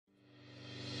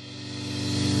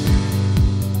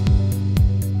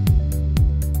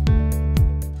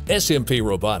SMP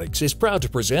Robotics is proud to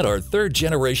present our third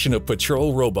generation of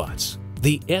patrol robots,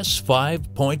 the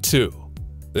S5.2.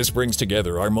 This brings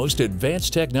together our most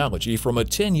advanced technology from a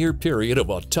 10-year period of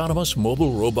autonomous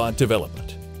mobile robot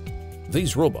development.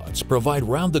 These robots provide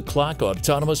round-the-clock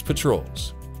autonomous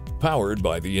patrols. Powered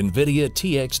by the NVIDIA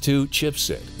TX2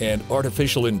 chipset and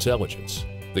artificial intelligence,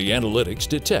 the analytics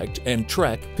detect and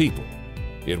track people.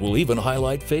 It will even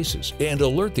highlight faces and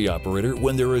alert the operator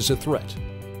when there is a threat.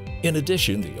 In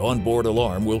addition, the onboard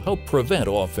alarm will help prevent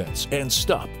offense and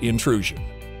stop intrusion.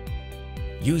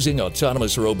 Using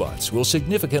autonomous robots will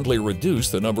significantly reduce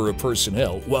the number of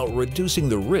personnel while reducing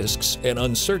the risks and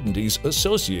uncertainties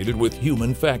associated with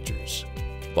human factors.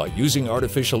 By using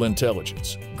artificial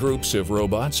intelligence, groups of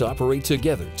robots operate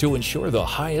together to ensure the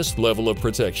highest level of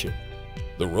protection.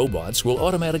 The robots will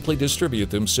automatically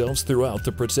distribute themselves throughout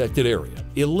the protected area,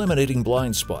 eliminating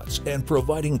blind spots and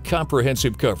providing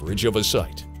comprehensive coverage of a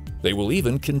site. They will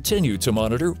even continue to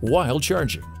monitor while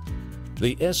charging.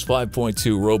 The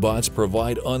S5.2 robots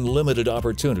provide unlimited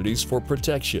opportunities for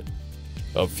protection.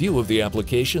 A few of the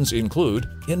applications include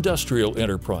industrial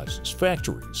enterprises,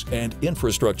 factories, and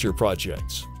infrastructure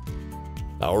projects.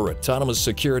 Our autonomous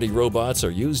security robots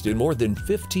are used in more than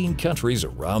 15 countries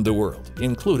around the world,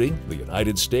 including the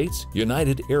United States,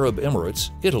 United Arab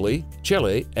Emirates, Italy,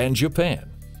 Chile, and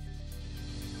Japan.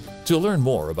 To learn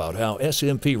more about how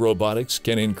SMP Robotics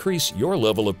can increase your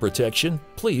level of protection,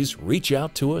 please reach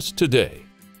out to us today.